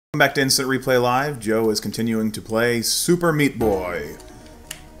Welcome back to Instant Replay Live. Joe is continuing to play Super Meat Boy.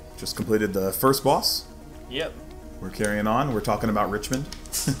 Just completed the first boss. Yep. We're carrying on. We're talking about Richmond.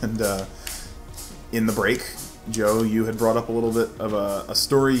 And in the break, Joe, you had brought up a little bit of a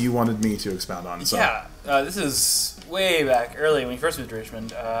story you wanted me to expound on. So. Yeah, this is way back early when you first moved to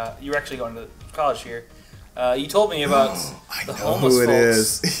Richmond. You were actually going to college here. You told me about the homeless who it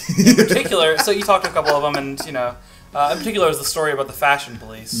folks. is. In particular, so you talked to a couple of them, and you know, in particular, is the story about the fashion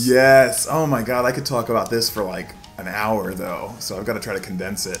police. Yes. Oh my God, I could talk about this for like an hour though, so I've got to try to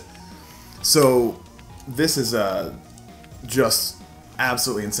condense it. So this is a just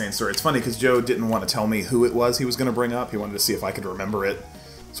absolutely insane story. It's funny because Joe didn't want to tell me who it was he was going to bring up. He wanted to see if I could remember it,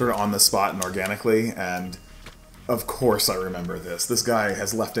 sort of on the spot and organically. And of course, I remember this. This guy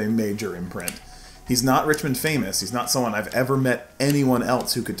has left a major imprint. He's not Richmond famous. He's not someone I've ever met anyone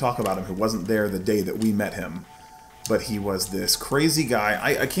else who could talk about him who wasn't there the day that we met him. But he was this crazy guy.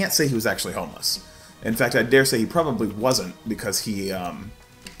 I can't say he was actually homeless. In fact, I dare say he probably wasn't, because he had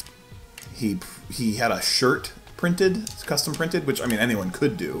a shirt printed, custom printed, which I mean anyone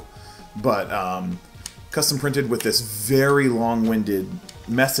could do, but custom printed with this very long-winded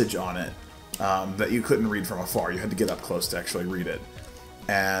message on it that you couldn't read from afar. You had to get up close to actually read it.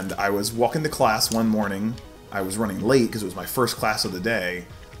 And I was walking to class one morning. I was running late because it was my first class of the day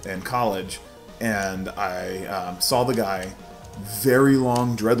in college. And I saw the guy, very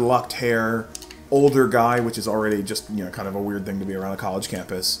long, dreadlocked hair, older guy, which is already just, you know, kind of a weird thing to be around a college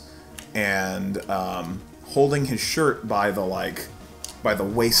campus, and holding his shirt by the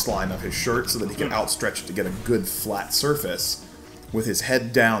waistline of his shirt so that he could outstretch it to get a good flat surface, with his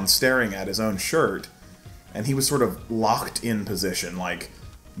head down, staring at his own shirt, and he was sort of locked in position, like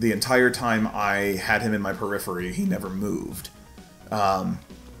the entire time I had him in my periphery, he never moved.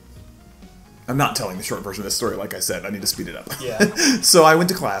 I'm not telling the short version of this story, like I said. I need to speed it up. Yeah. So I went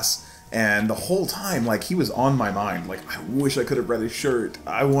to class, and the whole time, like, he was on my mind. Like, I wish I could have read his shirt.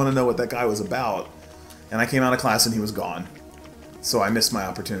 I want to know what that guy was about. And I came out of class, and he was gone. So I missed my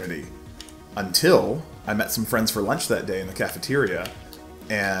opportunity. Until I met some friends for lunch that day in the cafeteria.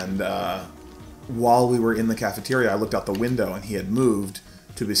 And while we were in the cafeteria, I looked out the window, and he had moved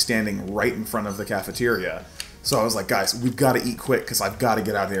to be standing right in front of the cafeteria. So I was like, guys, we've got to eat quick because I've got to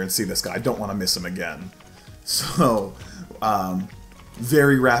get out here and see this guy. I don't want to miss him again. So,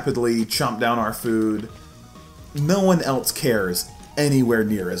 very rapidly chomp down our food. No one else cares anywhere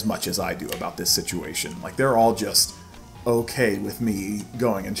near as much as I do about this situation. Like, they're all just okay with me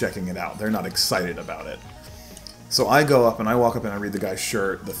going and checking it out. They're not excited about it. So I go up and I walk up and I read the guy's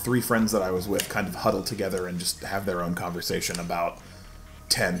shirt. The three friends that I was with kind of huddle together and just have their own conversation about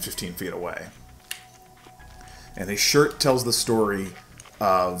 10, 15 feet away. And his shirt tells the story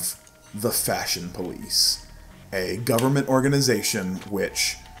of the Fashion Police, a government organization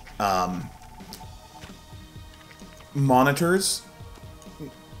which monitors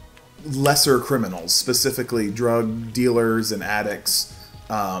lesser criminals, specifically drug dealers and addicts,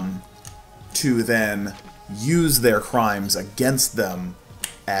 to then use their crimes against them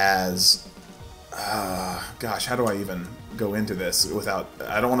as gosh, how do I even go into this without?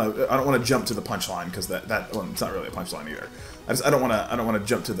 I don't want to jump to the punchline, because well, it's not really a punchline either. I don't want to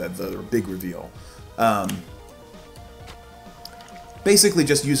jump to the big reveal. Basically,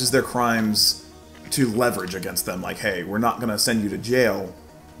 just uses their crimes to leverage against them. Like, hey, we're not going to send you to jail,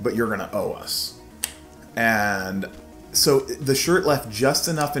 but you're going to owe us. And so the shirt left just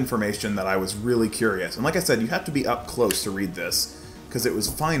enough information that I was really curious. And like I said, you have to be up close to read this, because it was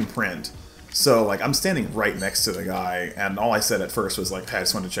fine print. So, like, I'm standing right next to the guy, and all I said at first was, like, hey, I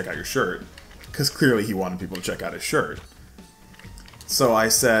just wanted to check out your shirt. Because clearly he wanted people to check out his shirt. So I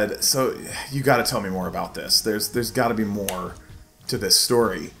said, so, you gotta tell me more about this. There's gotta be more to this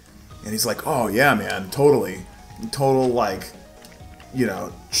story. And he's like, oh, yeah, man, totally. Total, like, you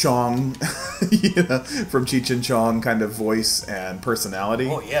know, Chong, you know, from Cheech and Chong kind of voice and personality.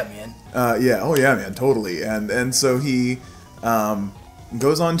 Oh, yeah, man. Yeah, oh, yeah, man, totally. And so he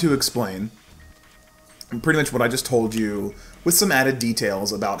goes on to explain pretty much what I just told you, with some added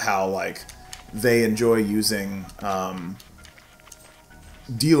details about how, like, they enjoy using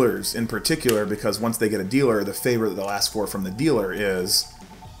dealers in particular, because once they get a dealer, the favor that they'll ask for from the dealer is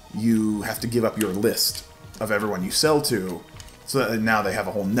you have to give up your list of everyone you sell to, so that now they have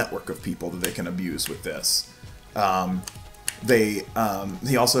a whole network of people that they can abuse with this.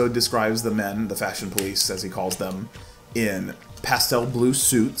 He also describes the men, the Fashion Police, as he calls them, in pastel blue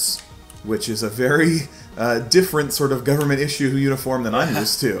suits, which is a very different sort of government issue uniform than I'm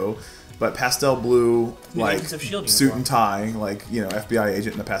used to. But pastel blue, like, suit and tie, like, you know, FBI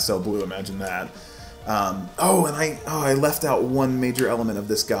agent in a pastel blue, imagine that. Oh, and I left out one major element of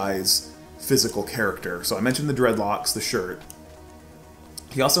this guy's physical character. So I mentioned the dreadlocks, the shirt.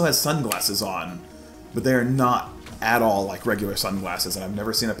 He also has sunglasses on, but they are not at all like regular sunglasses, and I've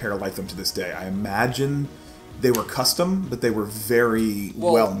never seen a pair like them to this day. I imagine they were custom, but they were very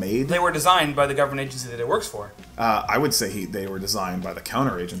well made. They were designed by the government agency that it works for. I would say they were designed by the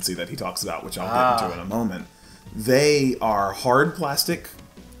counter agency that he talks about, which I'll get into in a moment. They are hard plastic,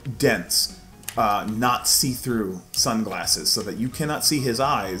 dense, not see-through sunglasses, so that you cannot see his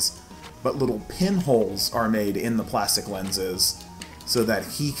eyes, but little pinholes are made in the plastic lenses so that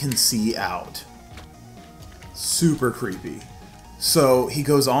he can see out. Super creepy. So he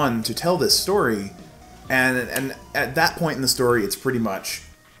goes on to tell this story, and at that point in the story, it's pretty much,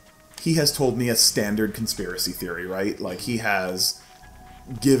 he has told me a standard conspiracy theory, right? Like, he has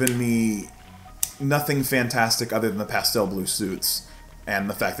given me nothing fantastic other than the pastel blue suits and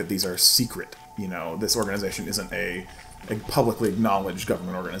the fact that these are secret. You know, this organization isn't a publicly acknowledged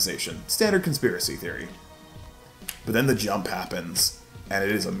government organization. Standard conspiracy theory. But then the jump happens, and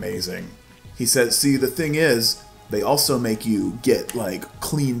it is amazing. He says, see, the thing is, they also make you get, like,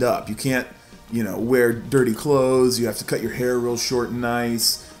 cleaned up. You can't, you know, wear dirty clothes. You have to cut your hair real short and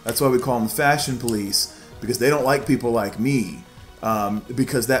nice. That's why we call them the fashion police, because they don't like people like me,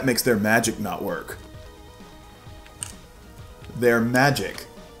 because that makes their magic not work. Their magic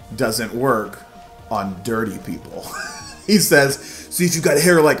doesn't work on dirty people. He says, see, if you got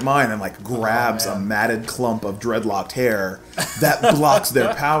hair like mine, and like grabs a matted clump of dreadlocked hair, that blocks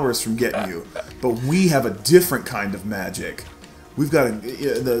their powers from getting you. But we have a different kind of magic. We've got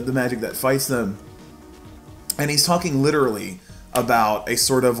the magic that fights them. And he's talking literally about a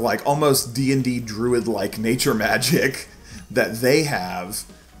sort of like almost D&D druid-like nature magic that they have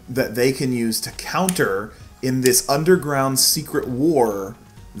that they can use to counter in this underground secret war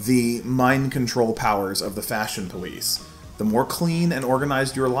the mind control powers of the fashion police. The more clean and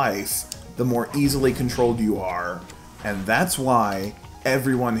organized your life, the more easily controlled you are. And that's why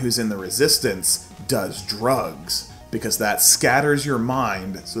everyone who's in the resistance does drugs, because that scatters your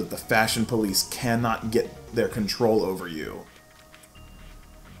mind so that the fashion police cannot get their control over you.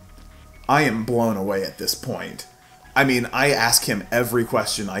 I am blown away at this point. I mean, I ask him every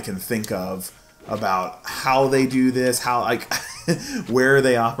question I can think of about how they do this, how, like, where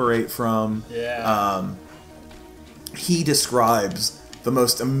they operate from. Yeah. He describes the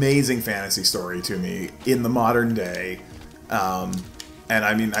most amazing fantasy story to me in the modern day. And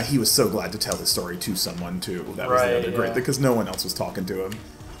I mean, he was so glad to tell his story to someone, too. That was the other great, because no one else was talking to him.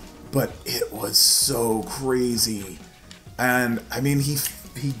 But it was so crazy. And, I mean, he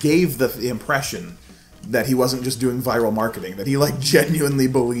gave the impression that he wasn't just doing viral marketing, that he, like, genuinely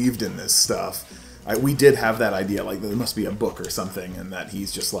believed in this stuff. We did have that idea, like, there must be a book or something, and that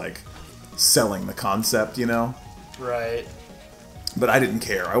he's just, like, selling the concept, you know? Right. But I didn't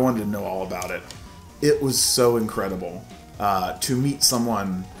care. I wanted to know all about it. It was so incredible to meet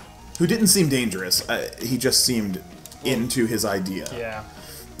someone who didn't seem dangerous. He just seemed into his idea. Yeah.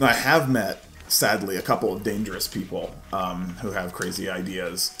 I have met, sadly, a couple of dangerous people who have crazy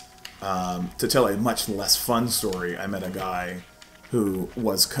ideas. To tell a much less fun story, I met a guy who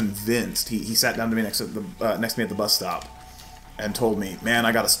was convinced. He sat down to me next to me at the bus stop and told me, "Man,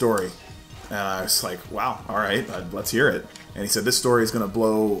 I got a story." And I was like, "Wow, all right, let's hear it." And he said, "This story is going to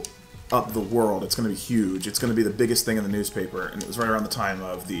blow up the world. It's going to be huge. It's going to be the biggest thing in the newspaper." And it was right around the time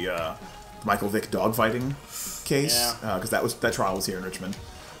of the Michael Vick dogfighting case, because that trial was here in Richmond.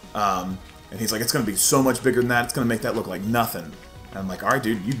 And he's like, "It's going to be so much bigger than that. It's going to make that look like nothing." And I'm like, "All right,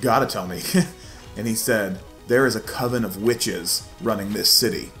 dude, you got to tell me." And he said, "There is a coven of witches running this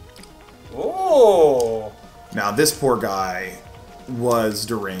city." Oh. Now, this poor guy was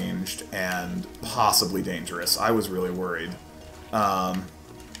deranged and possibly dangerous. I was really worried.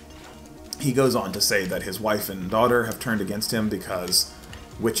 He goes on to say that his wife and daughter have turned against him because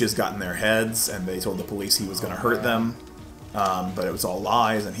witches got in their heads and they told the police he was going to hurt them. But it was all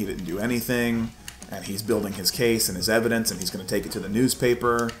lies and he didn't do anything. And he's building his case and his evidence and he's going to take it to the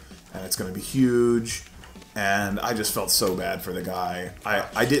newspaper and it's going to be huge. And I just felt so bad for the guy.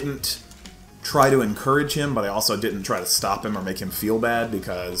 I didn't try to encourage him, but I also didn't try to stop him or make him feel bad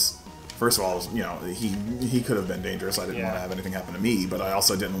because, first of all, you know, he could have been dangerous. I didn't want to have anything happen to me, but I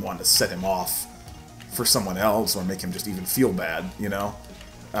also didn't want to set him off for someone else or make him just even feel bad, you know?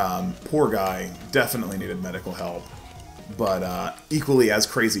 Poor guy, definitely needed medical help. But equally as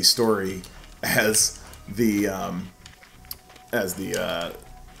crazy story as the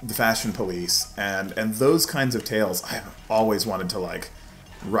fashion police and those kinds of tales. I've always wanted to, like,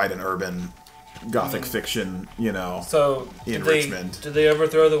 write an urban gothic fiction, you know, so in Richmond. Did they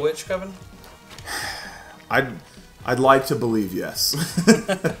overthrow the witch coven? I'd like to believe yes.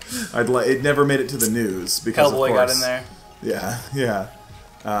 It never made it to the news because Hellboy of course, got in there. Yeah.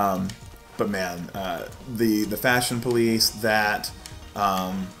 But man, the fashion police, that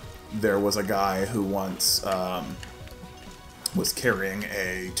there was a guy who once was carrying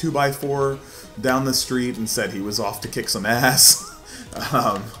a 2x4 down the street and said he was off to kick some ass,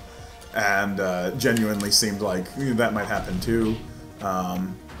 and genuinely seemed like that might happen too.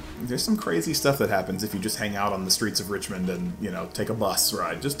 There's some crazy stuff that happens if you just hang out on the streets of Richmond and, take a bus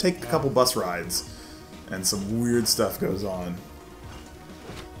ride. Just take a couple bus rides, and some weird stuff goes on.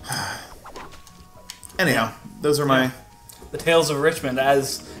 Anyhow, those are my... The Tales of Richmond,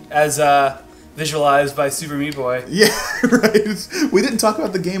 as visualized by Super Meat Boy. Yeah, right. We didn't talk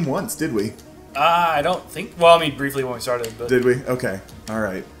about the game once, did we? I don't think... Well, I mean, briefly when we started, but... Did we? Okay. All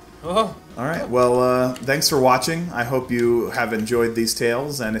right. Oh. All right. Well, thanks for watching. I hope you have enjoyed these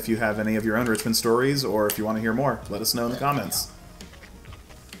tales, and if you have any of your own Richmond stories, or if you want to hear more, let us know in the comments.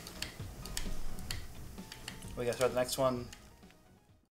 We got to start the next one.